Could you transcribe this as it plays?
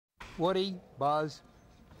Woody, Buzz,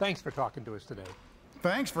 thanks for talking to us today.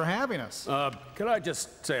 Thanks for having us. Could I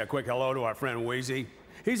just say a quick hello to our friend Wheezy?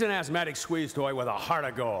 He's an asthmatic squeeze toy with a heart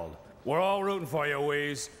of gold. We're all rooting for you,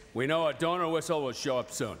 Wheeze. We know a donor whistle will show up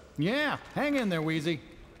soon. Yeah, hang in there, Wheezy.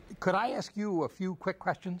 Could I ask you a few quick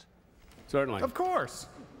questions? Certainly. Of course.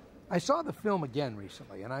 I saw the film again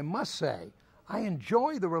recently, and I must say, I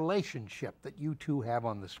enjoy the relationship that you two have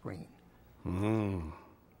on the screen.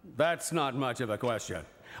 That's not much of a question.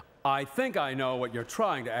 I think I know what you're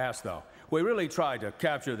trying to ask, though. We really tried to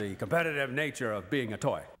capture the competitive nature of being a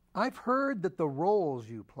toy. I've heard that the roles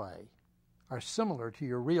you play are similar to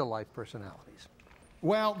your real-life personalities.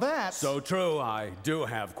 Well, that's... So true, I do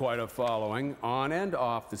have quite a following on and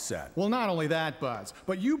off the set. Well, not only that, Buzz,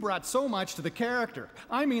 but you brought so much to the character.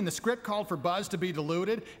 I mean, the script called for Buzz to be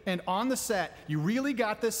deluded, and on the set, you really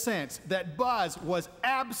got this sense that Buzz was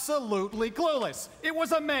absolutely clueless. It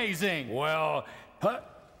was amazing. Well,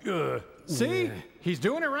 See? He's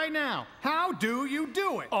doing it right now. How do you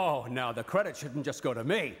do it? Oh, now the credit shouldn't just go to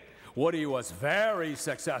me. Woody was very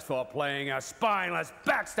successful playing a spineless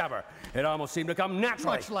backstabber. It almost seemed to come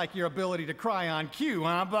naturally. Much like your ability to cry on cue,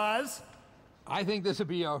 huh, Buzz? I think this would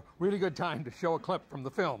be a really good time to show a clip from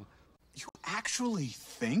the film. You actually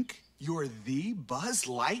think you're the Buzz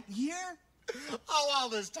Lightyear? Oh, all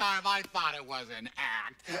this time I thought it was an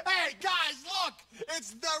act. Hey, guys, look!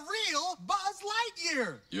 It's the real Buzz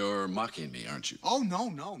Lightyear! You're mocking me, aren't you? Oh, no.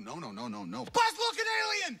 Buzz, look, an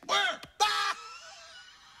alien! Where?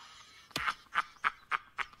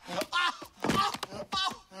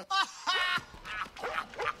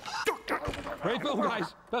 Great film,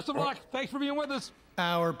 guys. Best of luck. Thanks for being with us.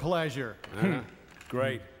 Our pleasure.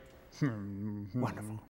 Great. Wonderful.